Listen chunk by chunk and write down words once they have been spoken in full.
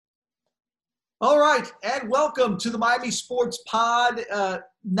All right, and welcome to the Miami Sports Pod,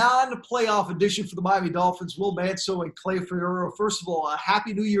 non-playoff edition for the Miami Dolphins. Will Manso and Clay Ferrero. First of all, a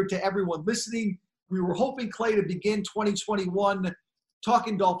happy New Year to everyone listening. We were hoping, Clay, to begin 2021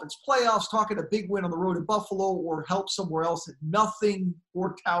 talking Dolphins playoffs, talking a big win on the road in Buffalo, or help somewhere else, and nothing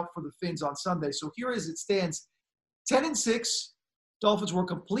worked out for the Fins on Sunday. So here as it stands, 10-6. Dolphins were a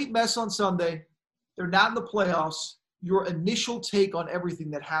complete mess on Sunday. They're not in the playoffs. Your initial take on everything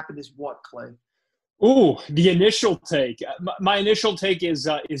that happened is what, Clay? Ooh, the initial take. My initial take is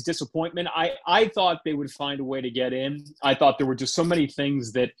disappointment. I thought they would find a way to get in. I thought there were just so many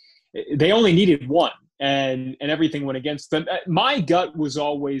things that they only needed one, and everything went against them. My gut was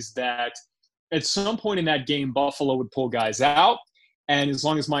always that at some point in that game, Buffalo would pull guys out, and as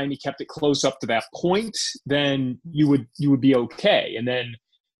long as Miami kept it close up to that point, then you would be okay. And then,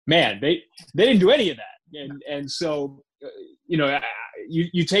 man, they didn't do any of that, and so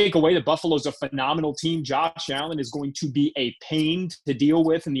you take away that Buffalo's a phenomenal team. Josh Allen is going to be a pain to deal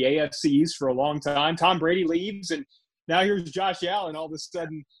with in the AFCs for a long time. Tom Brady leaves, and now here's Josh Allen all of a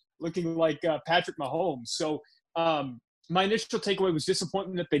sudden looking like Patrick Mahomes. So my initial takeaway was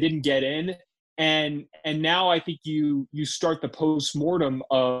disappointment that they didn't get in, and now I think you start the post-mortem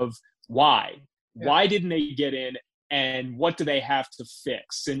of why. Yeah. Why didn't they get in, and what do they have to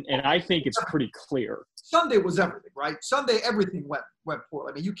fix? And I think it's pretty clear. Sunday was everything, right? Sunday, everything went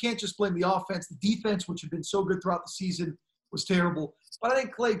poorly. I mean, you can't just blame the offense. The defense, which had been so good throughout the season, was terrible. But I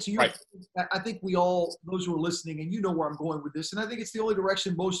think, Clay, to you, right. I think we all, those who are listening, and you know where I'm going with this, and I think it's the only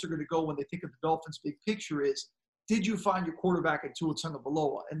direction most are going to go when they think of the Dolphins' big picture is, did you find your quarterback in Tua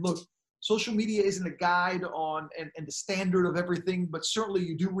Tagovailoa? And look, social media isn't a guide on and the standard of everything, but certainly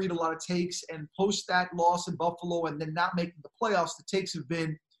you do read a lot of takes. And post that loss in Buffalo and then not making the playoffs, the takes have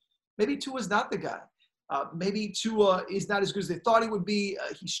been, maybe Tua's not the guy. Maybe Tua is not as good as they thought he would be.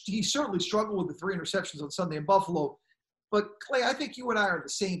 He certainly struggled with the 3 interceptions on Sunday in Buffalo. But, Clay, I think you and I are on the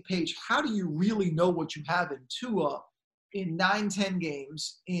same page. How do you really know what you have in Tua in 9-10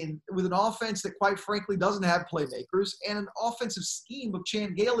 games with an offense that, quite frankly, doesn't have playmakers and an offensive scheme of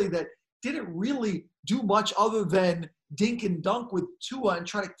Chan Gailey that didn't really do much other than dink and dunk with Tua and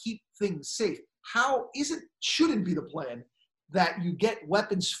try to keep things safe? Shouldn't be the plan that you get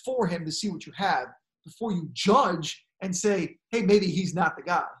weapons for him to see what you have before you judge and say, hey, maybe he's not the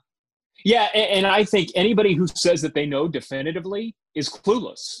guy? Yeah, and I think anybody who says that they know definitively is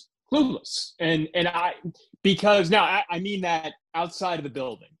clueless. And because now I mean that outside of the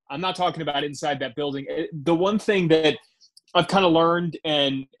building. I'm not talking about inside that building. The one thing that I've kind of learned,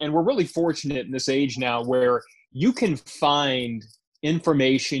 and we're really fortunate in this age now where you can find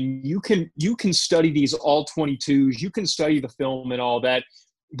information, you can study these all 22s, you can study the film and all that.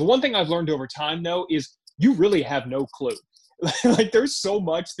 The one thing I've learned over time, though, is you really have no clue. Like, there's so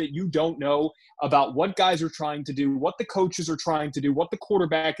much that you don't know about what guys are trying to do, what the coaches are trying to do, what the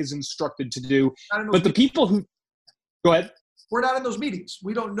quarterback is instructed to do. But the people who – go ahead. We're not in those meetings.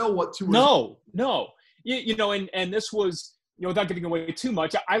 We don't know what to – No. And this was – without giving away too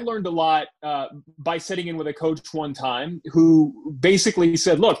much, I learned a lot by sitting in with a coach one time who basically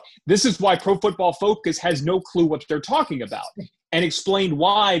said, look, this is why Pro Football Focus has no clue what they're talking about, and explained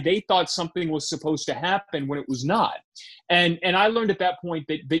why they thought something was supposed to happen when it was not. And I learned at that point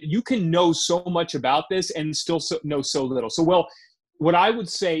that you can know so much about this and still know so little. So, well, what I would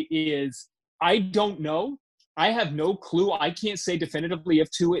say is I don't know. I have no clue. I can't say definitively if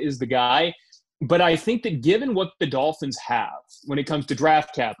Tua is the guy. But I think that given what the Dolphins have when it comes to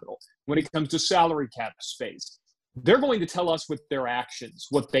draft capital, when it comes to salary cap space, they're going to tell us with their actions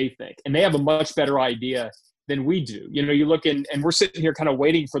what they think. And they have a much better idea than we do. You look and we're sitting here kind of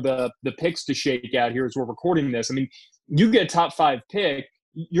waiting for the picks to shake out here as we're recording this. I mean, you get a top 5 pick,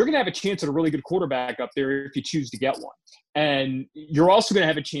 you're going to have a chance at a really good quarterback up there if you choose to get one. And you're also going to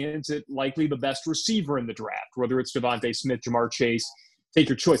have a chance at likely the best receiver in the draft, whether it's Devontae Smith, Jamar Chase. Take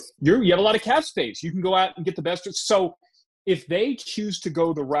your choice. You have a lot of cap space. You can go out and get the best. So if they choose to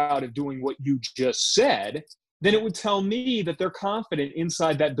go the route of doing what you just said, then it would tell me that they're confident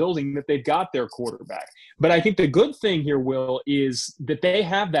inside that building that they've got their quarterback. But I think the good thing here, Will, is that they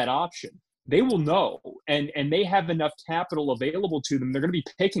have that option. They will know, and they have enough capital available to them. They're going to be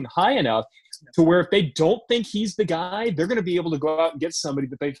picking high enough to where if they don't think he's the guy, they're going to be able to go out and get somebody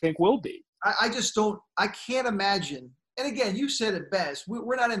that they think will be. I can't imagine. And again, you said it best.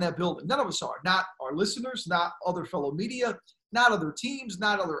 We're not in that building. None of us are. Not our listeners, not other fellow media, not other teams,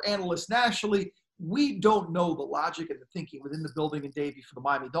 not other analysts nationally. We don't know the logic and the thinking within the building in Davie for the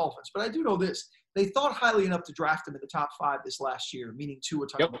Miami Dolphins. But I do know this. They thought highly enough to draft him in the top 5 this last year, meaning Tua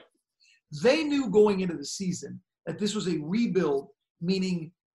Tagovailoa. They knew going into the season that this was a rebuild,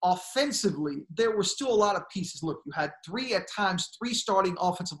 meaning offensively, there were still a lot of pieces. Look, you had three starting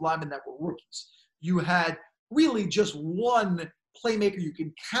offensive linemen that were rookies. You had really just one playmaker you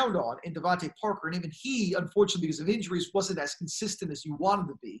can count on in Devontae Parker, and even he, unfortunately, because of injuries, wasn't as consistent as you wanted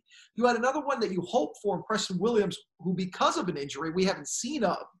to be. You had another one that you hoped for in Preston Williams, who, because of an injury, we didn't see in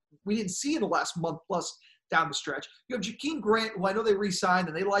the last month plus down the stretch. You have Jakeem Grant, who I know they re-signed,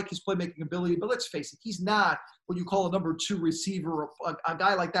 and they like his playmaking ability, but let's face it, he's not what you call a number 2 receiver, a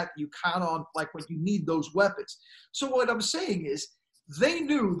guy like that you count on like when you need those weapons. So what I'm saying is they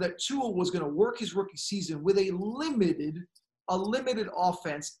knew that Tua was going to work his rookie season with a limited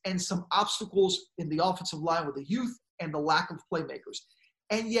offense and some obstacles in the offensive line with the youth and the lack of playmakers.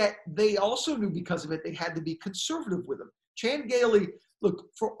 And yet they also knew because of it, they had to be conservative with him. Chan Gailey, look,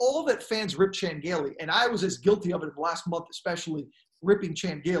 for all that fans rip Chan Gailey, and I was as guilty of it in the last month, especially ripping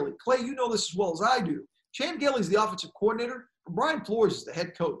Chan Gailey. Clay, you know this as well as I do. Chan Gailey's the offensive coordinator, and Brian Flores is the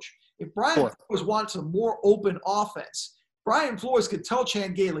head coach. If Brian Flores wants a more open offense, Brian Flores could tell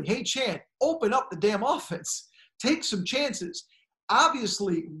Chan Gailey, hey, Chan, open up the damn offense. Take some chances.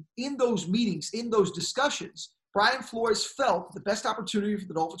 Obviously, in those meetings, in those discussions, Brian Flores felt the best opportunity for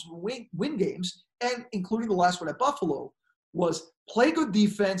the Dolphins to win games, and including the last one at Buffalo, was play good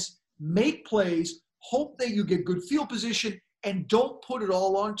defense, make plays, hope that you get good field position, and don't put it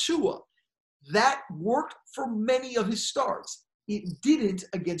all on Tua. That worked for many of his starts. It didn't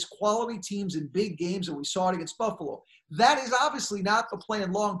against quality teams in big games, and we saw it against Buffalo. That is obviously not the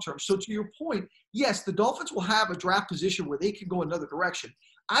plan long term. So to your point, yes, the Dolphins will have a draft position where they can go another direction.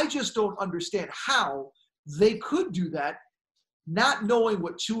 I just don't understand how they could do that, not knowing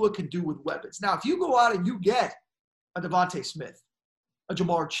what Tua can do with weapons. Now, if you go out and you get a Devontae Smith, a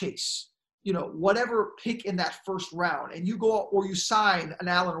Jamar Chase, whatever pick in that first round, and you go out or you sign an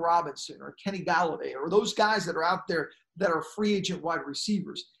Allen Robinson or Kenny Galladay or those guys that are out there that are free agent wide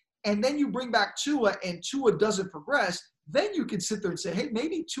receivers, and then you bring back Tua and Tua doesn't progress, then you can sit there and say, hey,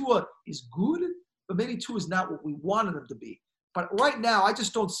 maybe Tua is good, but maybe Tua is not what we wanted him to be. But right now, I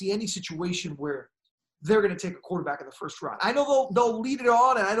just don't see any situation where they're going to take a quarterback in the first round. I know they'll lead it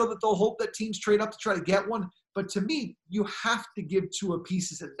on, and I know that they'll hope that teams trade up to try to get one. But to me, you have to give Tua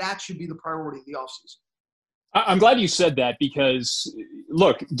pieces, and that should be the priority of the offseason. I'm glad you said that because,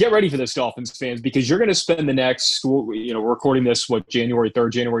 look, get ready for this, Dolphins fans, because you're going to spend the next, we're recording this, January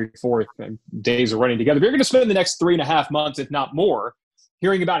 3rd, January 4th, and days are running together. You're going to spend the next 3.5 months, if not more,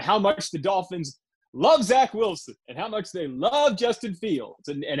 hearing about how much the Dolphins love Zach Wilson and how much they love Justin Fields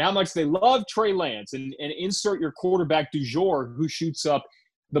and how much they love Trey Lance and insert your quarterback du jour who shoots up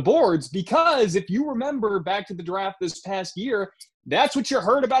the boards. Because if you remember back to the draft this past year, that's what you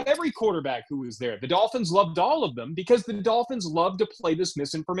heard about every quarterback who was there. The Dolphins loved all of them because the Dolphins love to play this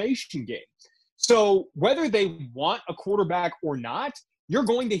misinformation game. So whether they want a quarterback or not, you're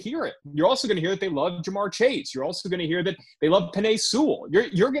going to hear it. You're also going to hear that they love Jamar Chase. You're also going to hear that they love Penei Sewell.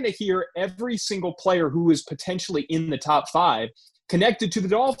 You're going to hear every single player who is potentially in the top 5 connected to the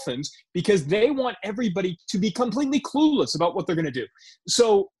Dolphins because they want everybody to be completely clueless about what they're going to do.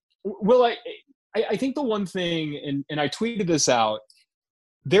 So, Will, I think the one thing, and I tweeted this out,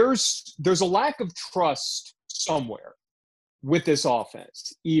 there's a lack of trust somewhere with this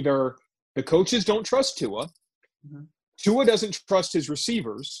offense. Either the coaches don't trust Tua, Tua doesn't trust his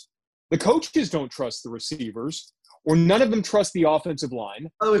receivers, the coaches don't trust the receivers, or none of them trust the offensive line.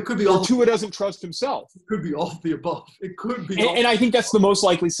 Oh, it could be or Tua doesn't trust himself. It could be all of the above. It could be. And I think that's the most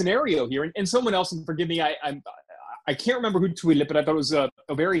likely scenario here. And someone else, and forgive me, I can't remember who tweeted it, but I thought it was a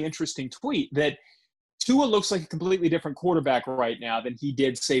very interesting tweet that Tua looks like a completely different quarterback right now than he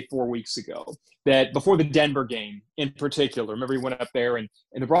did, say, 4 weeks ago. That before the Denver game in particular, remember he went up there and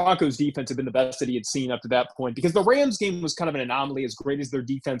the Broncos defense had been the best that he had seen up to that point because the Rams game was kind of an anomaly. As great as their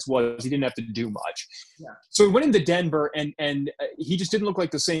defense was, he didn't have to do much. Yeah. So he went into Denver and he just didn't look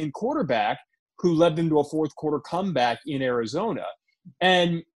like the same quarterback who led them to a fourth quarter comeback in Arizona.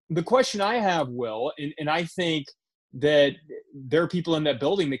 And the question I have, Will, and I think that there are people in that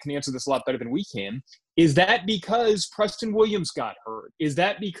building that can answer this a lot better than we can, is that because Preston Williams got hurt? Is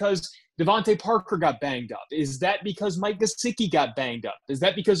that because Devontae Parker got banged up? Is that because Mike Gesicki got banged up? Is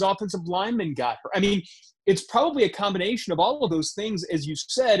that because offensive linemen got hurt? I mean, it's probably a combination of all of those things, as you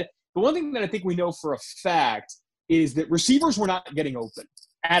said. The one thing that I think we know for a fact is that receivers were not getting open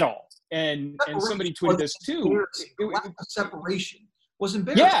at all. And somebody tweeted this too. Separation was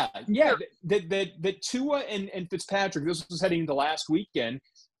embarrassing. Yeah. That Tua and Fitzpatrick, this was heading into last weekend,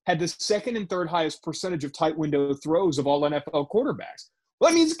 had the second and third highest percentage of tight window throws of all NFL quarterbacks.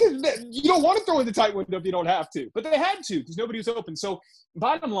 Well, I mean, you don't want to throw in the tight window if you don't have to, but they had to because nobody was open. So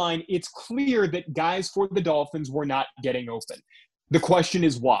bottom line, it's clear that guys for the Dolphins were not getting open. The question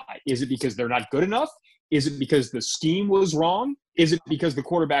is why? Is it because they're not good enough? Is it because the scheme was wrong? Is it because the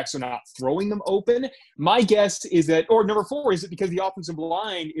quarterbacks are not throwing them open? My guess is that, or number 4, is it because the offensive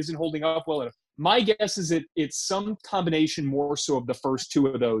line isn't holding up well enough? My guess is that it's some combination more so of the first 2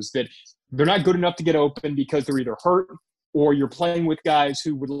 of those, that they're not good enough to get open because they're either hurt or you're playing with guys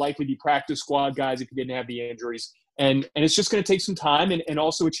who would likely be practice squad guys if you didn't have the injuries. And it's just going to take some time and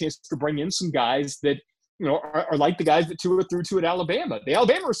also a chance to bring in some guys that, are like the guys that Tua threw to at Alabama. The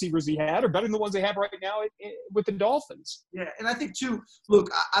Alabama receivers he had are better than the ones they have right now with the Dolphins. Yeah, and I think, too, look,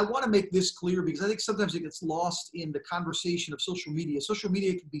 I want to make this clear because I think sometimes it gets lost in the conversation of social media. Social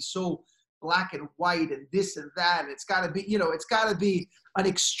media can be so black and white and this and that. And it's got to be, it's got to be an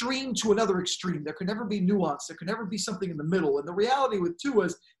extreme to another extreme. There can never be nuance. There can never be something in the middle. And the reality with Tua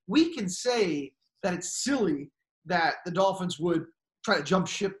is we can say that it's silly that the Dolphins would try to jump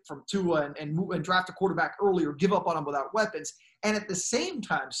ship from Tua and move and draft a quarterback early or give up on him without weapons. And at the same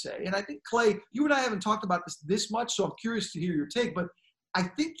time say, and I think, Clay, you and I haven't talked about this much, so I'm curious to hear your take, but I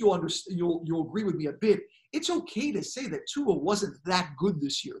think you'll agree with me a bit. It's okay to say that Tua wasn't that good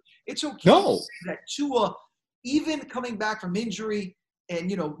this year. It's okay to say that Tua, even coming back from injury and,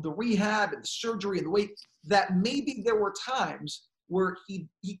 the rehab and the surgery and the weight, that maybe there were times where he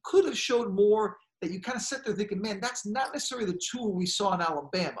could have showed more, that you kind of sit there thinking, man, that's not necessarily the Tua we saw in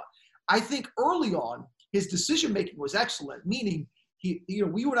Alabama. I think early on, his decision-making was excellent, meaning you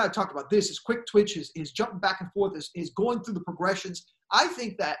and I talked about this, his quick twitch, his jumping back and forth, his going through the progressions. I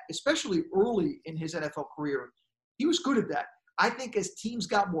think that, especially early in his NFL career, he was good at that. I think as teams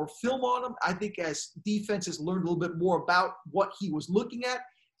got more film on him, I think as defenses learned a little bit more about what he was looking at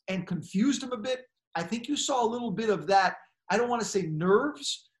and confused him a bit, I think you saw a little bit of that, I don't want to say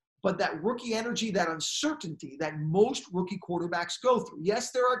nerves, but that rookie energy, that uncertainty that most rookie quarterbacks go through.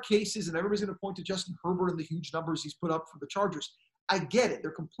 Yes, there are cases, and everybody's going to point to Justin Herbert and the huge numbers he's put up for the Chargers. I get it.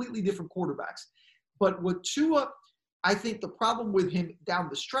 They're completely different quarterbacks. But with Tua, I think the problem with him down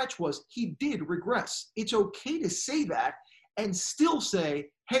the stretch was he did regress. It's okay to say that and still say,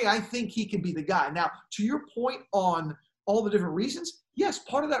 hey, I think he can be the guy. Now, to your point on all the different reasons, yes,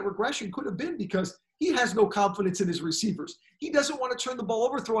 part of that regression could have been because he has no confidence in his receivers. He doesn't want to turn the ball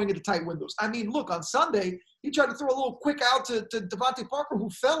over throwing into tight windows. I mean, look, on Sunday, he tried to throw a little quick out to Devontae Parker, who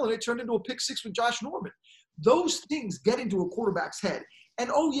fell, and it turned into a pick 6 with Josh Norman. Those things get into a quarterback's head.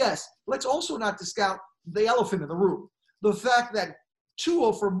 And, oh, yes, let's also not discount the elephant in the room. The fact that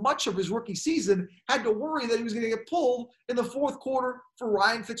Tua, for much of his rookie season, had to worry that he was going to get pulled in the fourth quarter for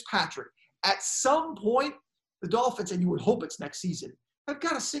Ryan Fitzpatrick. At some point, the Dolphins, and you would hope it's next season, have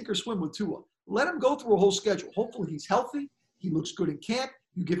got to sink or swim with Tua. Let him go through a whole schedule. Hopefully he's healthy. He looks good in camp.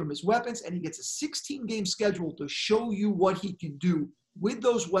 You give him his weapons, and he gets a 16-game schedule to show you what he can do with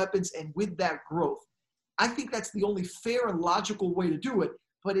those weapons and with that growth. I think that's the only fair and logical way to do it.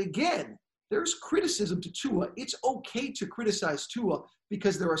 But again, there's criticism to Tua. It's okay to criticize Tua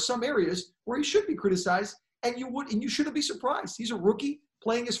because there are some areas where he should be criticized, and you shouldn't be surprised. He's a rookie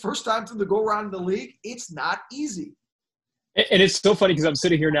playing his first time through the go-around in the league. It's not easy. And it's so funny because I'm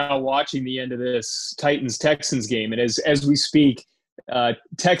sitting here now watching the end of this Titans-Texans game. And as we speak,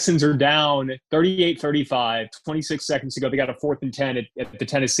 Texans are down 38-35, 26 seconds to go. They got a 4th and 10 at the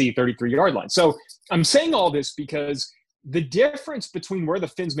Tennessee 33-yard line. So I'm saying all this because the difference between where the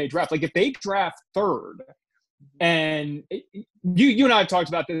Fins may draft, like if they draft 3rd, and you and I have talked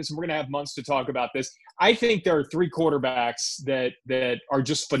about this, and we're going to have months to talk about this. I think there are 3 quarterbacks that are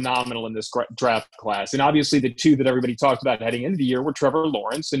just phenomenal in this draft class. And obviously the 2 that everybody talked about heading into the year were Trevor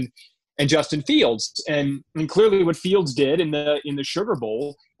Lawrence and Justin Fields. And clearly what Fields did in the Sugar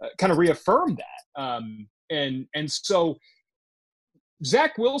Bowl kind of reaffirmed that. And so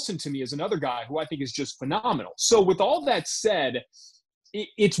Zach Wilson to me is another guy who I think is just phenomenal. So with all that said,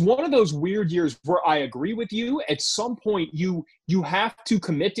 it's one of those weird years where I agree with you. At some point, you have to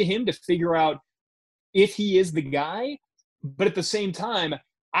commit to him to figure out if he is the guy. But at the same time,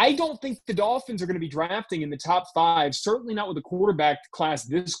 I don't think the Dolphins are going to be drafting in the top 5, certainly not with a quarterback class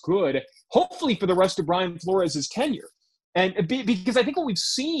this good, hopefully for the rest of Brian Flores' tenure. And because I think what we've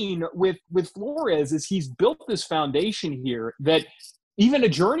seen with Flores is he's built this foundation here that even a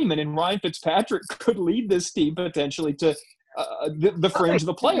journeyman in Ryan Fitzpatrick could lead this team potentially to the fringe of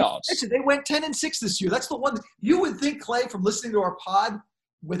the playoffs. They went 10-6 this year. That's the one you would think, Clay, from listening to our pod,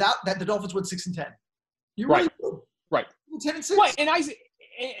 without that the Dolphins went 6-10. You really would. Right. 10-6. Right.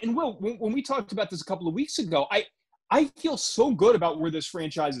 And Will, when we talked about this a couple of weeks ago, I feel so good about where this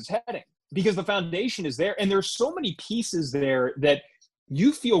franchise is heading because the foundation is there, and there's so many pieces there that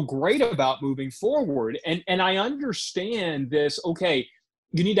you feel great about moving forward. And I understand this. Okay,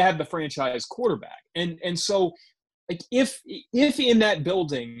 you need to have the franchise quarterback, and so. Like if in that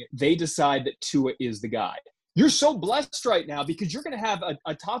building they decide that Tua is the guy, you're so blessed right now because you're going to have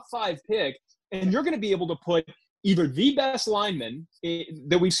a top 5 pick, and you're going to be able to put either the best lineman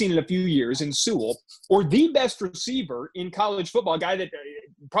that we've seen in a few years in Sewell, or the best receiver in college football, a guy that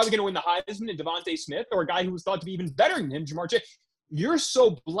probably going to win the Heisman in Devontae Smith, or a guy who was thought to be even better than him, Ja'Marr Chase. You're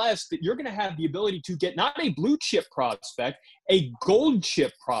so blessed that you're going to have the ability to get not a blue chip prospect, a gold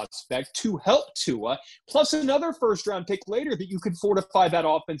chip prospect to help Tua, plus another first-round pick later that you could fortify that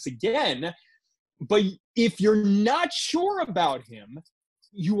offense again. But if you're not sure about him,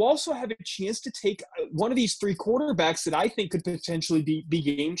 you also have a chance to take one of these 3 quarterbacks that I think could potentially be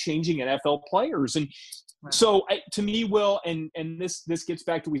game-changing NFL players. And so to me, Will, and this gets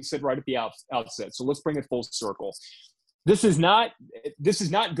back to what we said right at the outset. So let's bring it full circle. This is not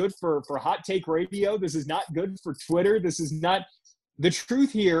good for hot take radio. This is not good for Twitter. The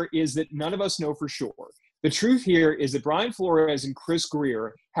truth here is that none of us know for sure. The truth here is that Brian Flores and Chris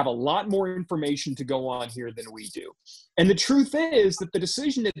Grier have a lot more information to go on here than we do. And the truth is that the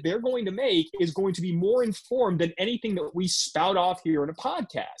decision that they're going to make is going to be more informed than anything that we spout off here in a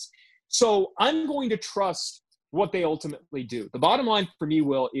podcast. So I'm going to trust what they ultimately do. The bottom line for me,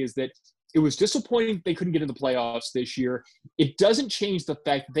 Will, is that it was disappointing they couldn't get in the playoffs this year. It doesn't change the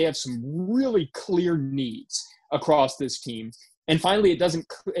fact that they have some really clear needs across this team. And finally, it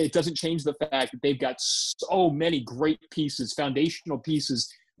doesn't change the fact that they've got so many great pieces, foundational pieces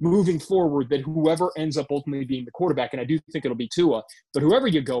moving forward, that whoever ends up ultimately being the quarterback, and I do think it'll be Tua, but whoever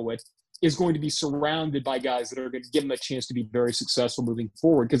you go with is going to be surrounded by guys that are going to give them a chance to be very successful moving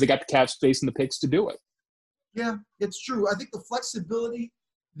forward because they got the cap space and the picks to do it. Yeah, it's true. I think the flexibility,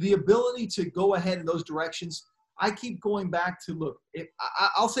 the ability to go ahead in those directions, I keep going back to, look,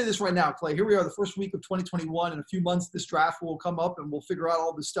 I'll say this right now, Clay. Here we are, the first week of 2021. In a few months, this draft will come up and we'll figure out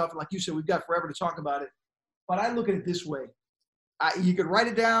all this stuff. And like you said, we've got forever to talk about it. But I look at it this way. You could write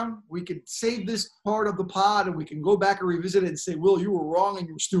it down. We could save this part of the pod and we can go back and revisit it and say, Will, you were wrong and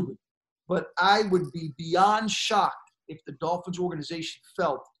you were stupid. But I would be beyond shocked if the Dolphins organization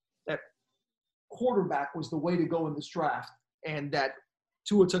felt that quarterback was the way to go in this draft and that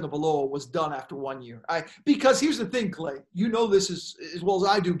Tua Tagovailoa was done after 1 year. Because here's the thing, Clay. You know this as well as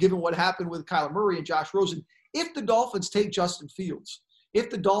I do, given what happened with Kyler Murray and Josh Rosen. If the Dolphins take Justin Fields, if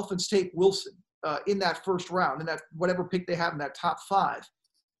the Dolphins take Wilson in that first round, in that whatever pick they have in that top 5,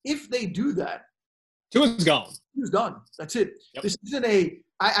 if they do that, Tua's gone. Tua's done. That's it. Yep. This isn't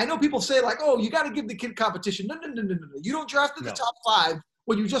I know people say like, oh, you got to give the kid competition. No. You don't draft in the top 5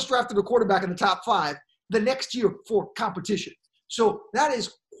 when you just drafted a quarterback in the top 5 the next year for competition. So that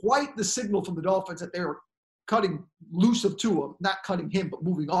is quite the signal from the Dolphins that they're cutting loose of Tua, not cutting him, but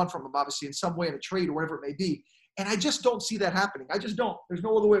moving on from him, obviously, in some way in a trade or whatever it may be. And I just don't see that happening. I just don't. There's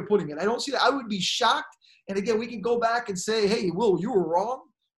no other way of putting it. I don't see that. I would be shocked. And again, we can go back and say, hey, Will, you were wrong.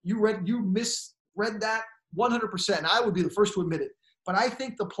 You misread that 100%. And I would be the first to admit it. But I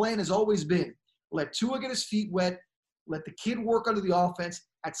think the plan has always been let Tua get his feet wet, let the kid work under the offense.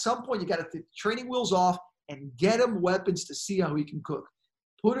 At some point, you got to take the training wheels off and get him weapons to see how he can cook.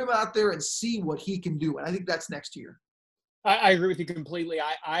 Put him out there and see what he can do. And I think that's next year. I agree with you completely.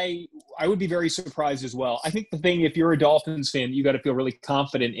 I would be very surprised as well. I think the thing, if you're a Dolphins fan, you got to feel really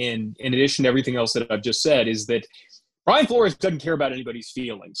confident in addition to everything else that I've just said, is that Brian Flores doesn't care about anybody's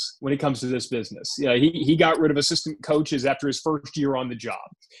feelings when it comes to this business. He got rid of assistant coaches after his first year on the job.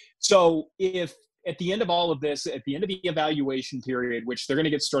 So if at the end of all of this, at the end of the evaluation period, which they're going to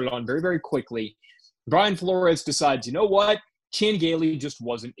get started on very, very quickly, Brian Flores decides, you know what? Chan Gailey just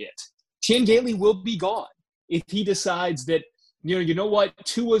wasn't it. Chan Gailey will be gone if he decides that, you know what?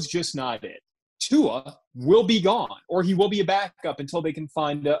 Tua's just not it. Tua will be gone, or he will be a backup until they can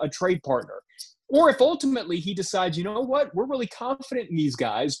find a trade partner. Or if ultimately he decides, you know what? We're really confident in these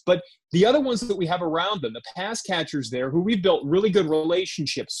guys, but the other ones that we have around them, the pass catchers there who we've built really good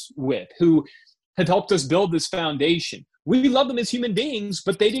relationships with, who have helped us build this foundation. We love them as human beings,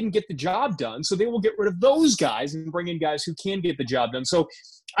 but they didn't get the job done. So they will get rid of those guys and bring in guys who can get the job done. So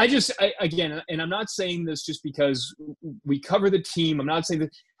again, and I'm not saying this just because we cover the team. I'm not saying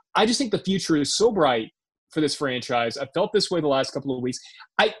that. I just think the future is so bright for this franchise. I felt this way the last couple of weeks.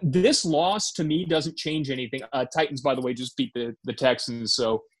 This loss to me doesn't change anything. Titans, by the way, just beat the Texans.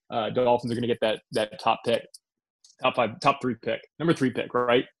 So Dolphins are going to get that top pick, top 3 pick, number 3 pick,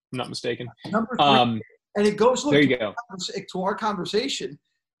 right? I'm not mistaken. Number 3. And it goes, look, there you go. To our conversation,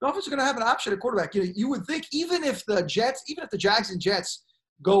 the Dolphins are going to have an option at quarterback. You would think even if the Jags and Jets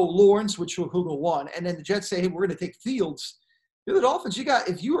go Lawrence, which will go 1, and then the Jets say, hey, we're going to take Fields, the Dolphins,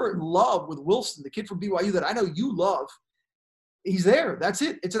 if you are in love with Wilson, the kid from BYU that I know you love, he's there. That's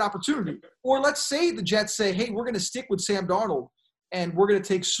it. It's an opportunity. Or let's say the Jets say, hey, we're going to stick with Sam Darnold and we're going to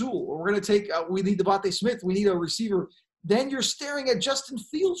take Sewell, or we're going to take we need Devontae Smith. We need a receiver. Then you're staring at Justin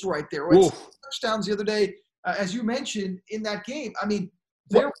Fields right there. Right? Touchdowns the other day, as you mentioned, in that game. I mean,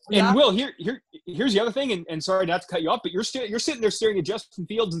 Will, here's the other thing, and sorry not to cut you off, but you're sitting there staring at Justin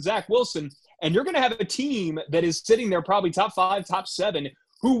Fields and Zach Wilson, and you're going to have a team that is sitting there probably top 5, top 7,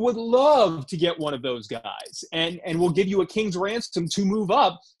 who would love to get one of those guys and will give you a king's ransom to move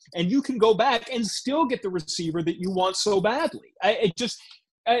up, and you can go back and still get the receiver that you want so badly.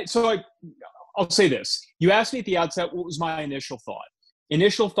 I'll say this. You asked me at the outset what was my initial thought.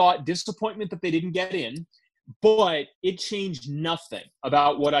 Initial thought, disappointment that they didn't get in, but it changed nothing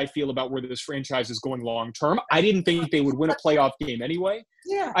about what I feel about where this franchise is going long term. I didn't think they would win a playoff game anyway.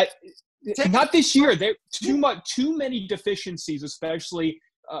 Yeah. Not this year. There too many deficiencies, especially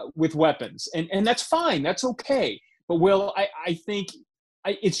with weapons, and that's fine. That's okay. But Will, I think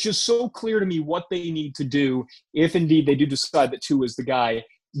it's just so clear to me what they need to do if indeed they do decide that Tua is the guy.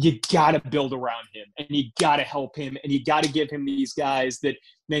 You got to build around him, and you got to help him, and you got to give him these guys that,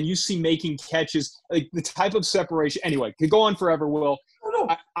 man, you see making catches, like the type of separation. Anyway, could go on forever, Will. No.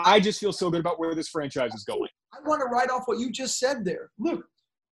 I just feel so good about where this franchise is going. I want to write off what you just said there. Look,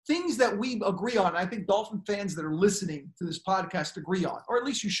 things that we agree on, I think Dolphin fans that are listening to this podcast agree on, or at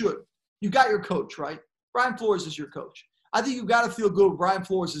least you should. You got your coach, right? Brian Flores is your coach. I think you've got to feel good what Brian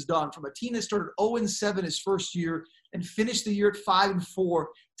Flores has done from a team that started 0-7 his first year and finished the year at 5-4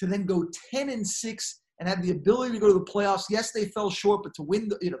 to then go 10-6 and have the ability to go to the playoffs. Yes, they fell short, but to win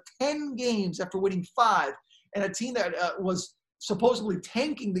 10 games after winning 5, and a team that was supposedly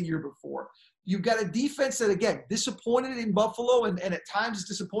tanking the year before. You've got a defense that, again, disappointed in Buffalo and at times is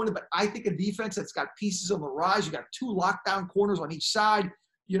disappointed, but I think a defense that's got pieces on the rise. You got 2 lockdown corners on each side.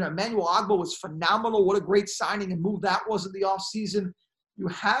 Emmanuel Ogbah was phenomenal. What a great signing and move that was in the offseason. You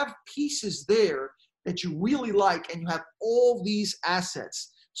have pieces there that you really like, and you have all these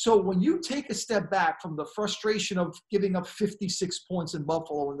assets. So when you take a step back from the frustration of giving up 56 points in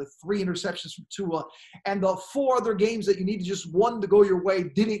Buffalo and the 3 interceptions from Tua and the 4 other games that you needed just one to go your way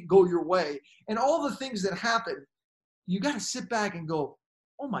didn't go your way, and all the things that happened, you got to sit back and go,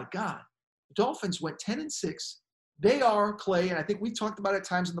 oh my God, the Dolphins went 10-6. They are, Clay, and I think we talked about it at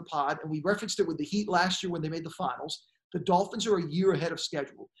times in the pod, and we referenced it with the Heat last year when they made the finals. The Dolphins are a year ahead of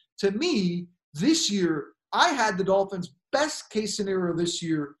schedule. To me, this year, I had the Dolphins' best case scenario this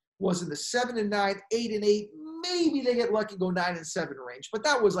year was in the 7-9, 8-8, maybe they get lucky, go 9-7 range. But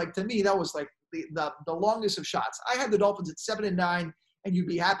that was like, to me, that was like the longest of shots. I had the Dolphins at 7-9, and you'd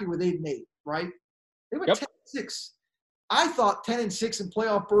be happy with 8-8, right? They went 10-6. I thought 10-6 in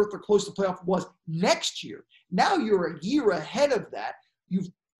playoff berth or close to playoff was next year. Now you're a year ahead of that. You've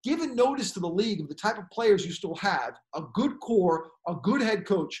given notice to the league of the type of players you still have, a good core, a good head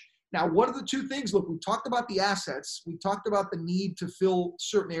coach. Now, what are the 2 things? Look, we talked about the assets. We talked about the need to fill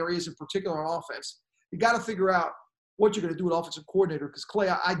certain areas, in particular on offense. You got to figure out what you're going to do with offensive coordinator, because, Clay,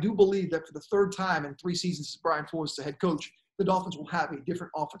 I do believe that for the 3rd time in 3 seasons as Brian Flores as the head coach, the Dolphins will have a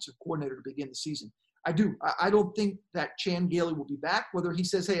different offensive coordinator to begin the season. I do. I don't think that Chan Gailey will be back, whether he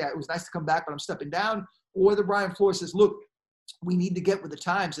says, hey, it was nice to come back, but I'm stepping down, or whether Brian Flores says, look, we need to get with the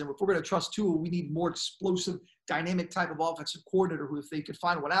times, and if we're going to trust Tua, we need more explosive, dynamic type of offensive coordinator who, if they could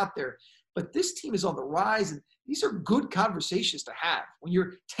find one out there. But this team is on the rise, and these are good conversations to have. When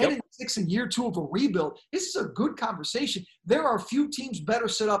you're 10-6 in year 2 of a rebuild, this is a good conversation. There are few teams better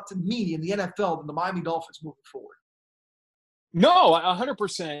set up to me in the NFL than the Miami Dolphins moving forward. No,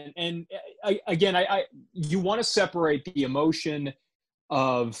 100%. And again, you want to separate the emotion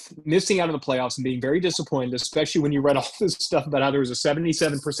of missing out on the playoffs and being very disappointed, especially when you read all this stuff about how there was a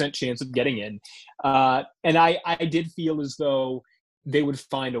 77% chance of getting in. And I did feel as though they would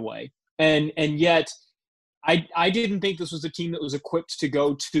find a way. And yet I didn't think this was a team that was equipped to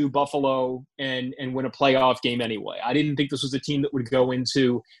go to Buffalo and win a playoff game anyway. I didn't think this was a team that would go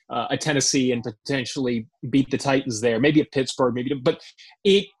into a Tennessee and potentially beat the Titans there, maybe a Pittsburgh, but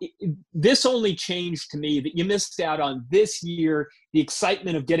this only changed to me that you missed out on this year, the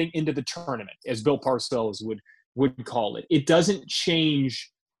excitement of getting into the tournament, as Bill Parcells would call it. It doesn't change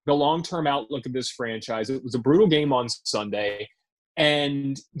the long-term outlook of this franchise. It was a brutal game on Sunday.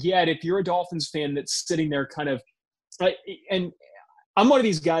 And yet, if you're a Dolphins fan that's sitting there kind of and I'm one of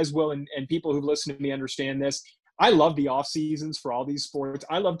these guys, Will, and people who listen to me understand this. I love the off seasons for all these sports.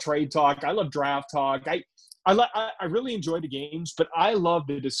 I love trade talk. I love draft talk. I really enjoy the games, but I love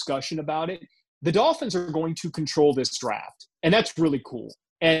the discussion about it. The Dolphins are going to control this draft, and that's really cool.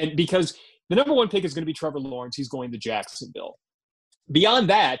 And because the number 1 pick is going to be Trevor Lawrence, he's going to Jacksonville. Beyond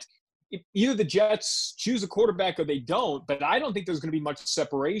that, either the Jets choose a quarterback or they don't, but I don't think there's going to be much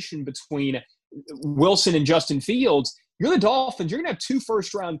separation between Wilson and Justin Fields. You're the Dolphins. You're going to have 2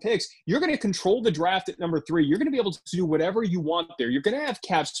 first-round picks. You're going to control the draft at number 3. You're going to be able to do whatever you want there. You're going to have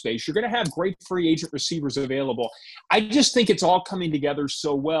cap space. You're going to have great free agent receivers available. I just think it's all coming together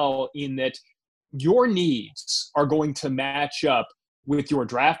so well in that your needs are going to match up with your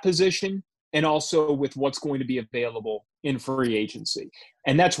draft position and also with what's going to be available in free agency.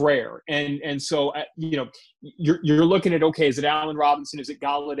 And that's rare. And so, you're looking at, okay, is it Allen Robinson? Is it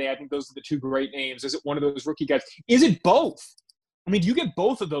Golladay? I think those are the 2 great names. Is it one of those rookie guys? Is it both? I mean, do you get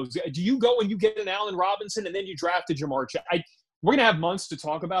both of those? Do you go and you get an Allen Robinson and then you draft a Jamar Chase? We're going to have months to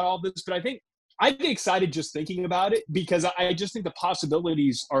talk about all this, but I think I get excited just thinking about it because I just think the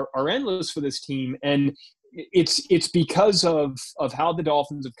possibilities are endless for this team. And it's because of how the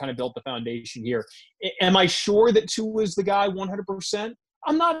Dolphins have kind of built the foundation here. Am I sure that Tua is the guy 100%?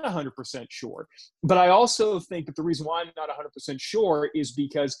 I'm not 100% sure. But I also think that the reason why I'm not 100% sure is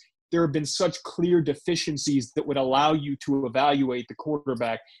because there have been such clear deficiencies that would allow you to evaluate the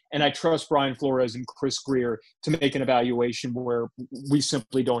quarterback. And I trust Brian Flores and Chris Grier to make an evaluation where we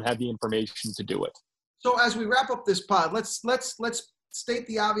simply don't have the information to do it. So as we wrap up this pod, let's state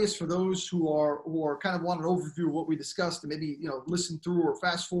the obvious for those who are kind of want an overview of what we discussed and maybe, listen through or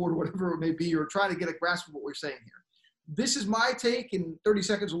fast forward or whatever it may be, or trying to get a grasp of what we're saying here. This is my take in 30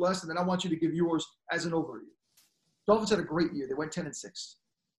 seconds or less, and then I want you to give yours as an overview. Dolphins had a great year. They went 10-6.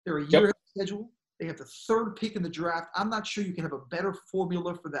 They're a year ahead of schedule. They have the 3rd pick in the draft. I'm not sure you can have a better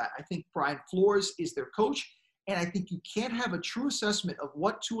formula for that. I think Brian Flores is their coach, and I think you can't have a true assessment of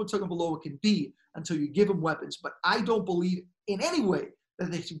what Tua Tagovailoa can be until you give him weapons. But I don't believe in any way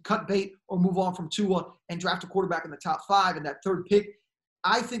that they should cut bait or move on from Tua and draft a quarterback in the top 5 in that 3rd pick.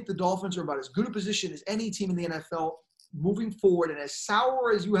 I think the Dolphins are about as good a position as any team in the NFL moving forward. And as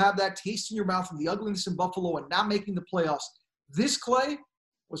sour as you have that taste in your mouth from the ugliness in Buffalo and not making the playoffs, this, Clay,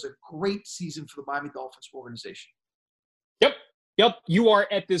 was a great season for the Miami Dolphins organization. Yep. You are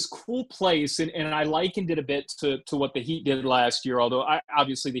at this cool place, and I likened it a bit to what the Heat did last year, although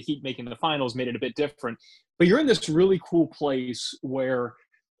obviously the Heat making the finals made it a bit different. But you're in this really cool place where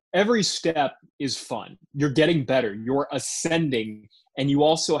every step is fun. You're getting better. You're ascending, and you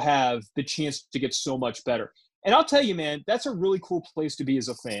also have the chance to get so much better. And I'll tell you, man, that's a really cool place to be as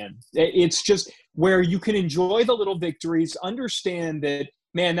a fan. It's just where you can enjoy the little victories, understand that,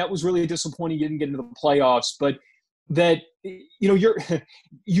 man, that was really disappointing you didn't get into the playoffs, but that,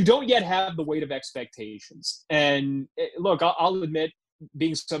 you don't yet have the weight of expectations. And look, I'll admit,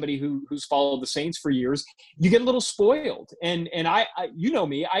 being somebody who's followed the Saints for years, you get a little spoiled. And I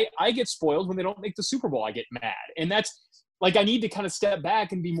me, I get spoiled when they don't make the Super Bowl. I get mad. And that's like, I need to kind of step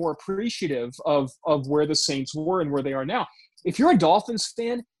back and be more appreciative of where the Saints were and where they are now. If you're a Dolphins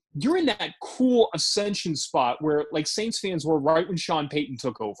fan, you're in that cool ascension spot where, like, Saints fans were right when Sean Payton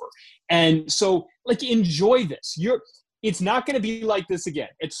took over. And so, like, enjoy this. It's not going to be like this again.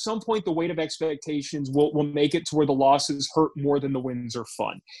 At some point, the weight of expectations will make it to where the losses hurt more than the wins are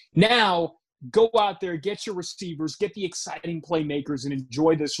fun. Now, go out there, get your receivers, get the exciting playmakers, and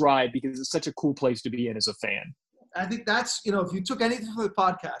enjoy this ride because it's such a cool place to be in as a fan. I think that's, if you took anything from the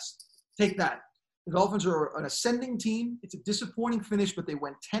podcast, take that. The Dolphins are an ascending team. It's a disappointing finish, but they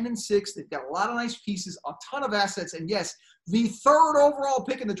went 10-6. They've got a lot of nice pieces, a ton of assets, and yes, the 3rd overall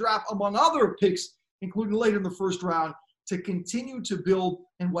pick in the draft, among other picks, including later in the 1st round, to continue to build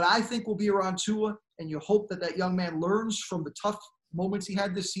and what I think will be around Tua. And you hope that young man learns from the tough moments he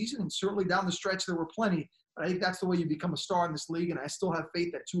had this season, and certainly down the stretch there were plenty. But I think that's the way you become a star in this league, and I still have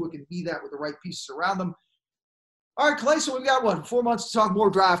faith that Tua can be that with the right pieces around them. All right, Clay, so we've got, 4 months to talk more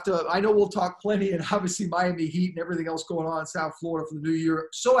draft. I know we'll talk plenty, and obviously Miami Heat and everything else going on in South Florida for the new year.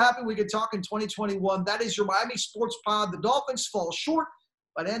 So happy we could talk in 2021. That is your Miami Sports Pod. The Dolphins fall short,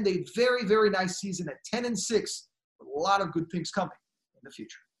 but end a very, very nice season at 10-6 with a lot of good things coming in the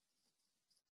future.